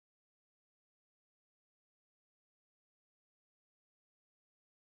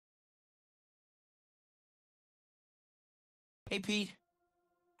Hey, Pete.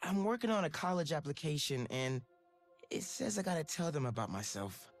 I'm working on a college application, and it says I gotta tell them about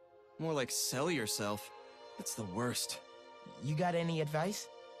myself. More like sell yourself. It's the worst. You got any advice?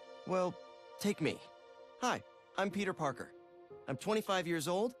 Well, take me. Hi, I'm Peter Parker. I'm 25 years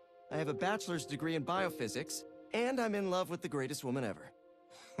old, I have a bachelor's degree in biophysics, and I'm in love with the greatest woman ever.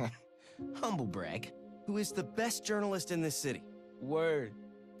 Humble brag. Who is the best journalist in this city. Word.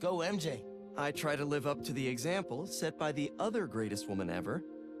 Go, MJ. I try to live up to the example set by the other greatest woman ever,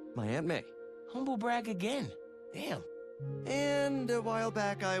 my Aunt May. Humble brag again. Damn. And a while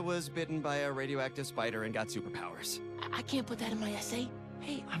back, I was bitten by a radioactive spider and got superpowers. I can't put that in my essay.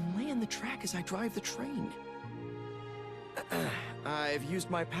 Hey, I'm laying the track as I drive the train. I've used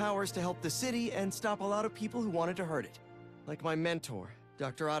my powers to help the city and stop a lot of people who wanted to hurt it. Like my mentor,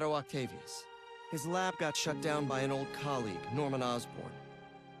 Dr. Otto Octavius. His lab got shut down by an old colleague, Norman Osborn.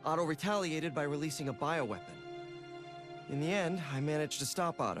 Otto retaliated by releasing a bioweapon. In the end, I managed to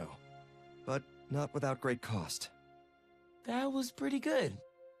stop Otto, but not without great cost. That was pretty good.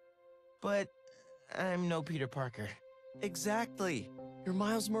 But I'm no Peter Parker. Exactly. You're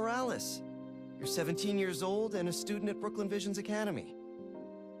Miles Morales. You're 17 years old and a student at Brooklyn Visions Academy.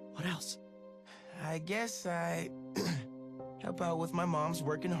 What else? I guess I help out with my mom's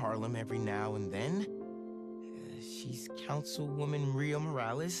work in Harlem every now and then. She's Councilwoman Rio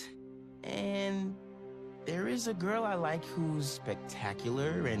Morales. And there is a girl I like who's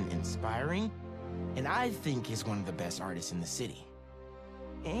spectacular and inspiring, and I think is one of the best artists in the city.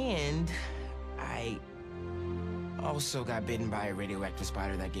 And I also got bitten by a radioactive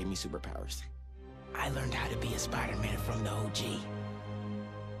spider that gave me superpowers. I learned how to be a Spider-Man from the OG.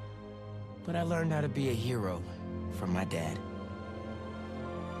 But I learned how to be a hero from my dad.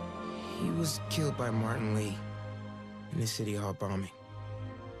 He was killed by Martin Lee in the City Hall bombing.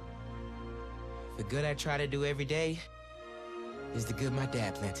 The good I try to do every day is the good my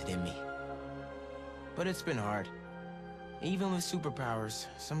dad planted in me. But it's been hard. Even with superpowers,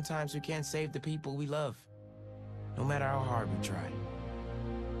 sometimes we can't save the people we love, no matter how hard we try.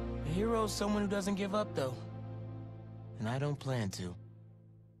 A hero's someone who doesn't give up, though. And I don't plan to.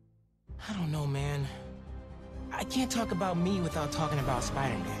 I don't know, man. I can't talk about me without talking about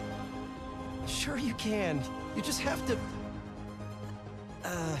Spider-Man. Sure you can. You just have to...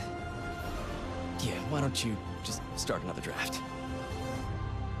 Yeah, why don't you just start another draft?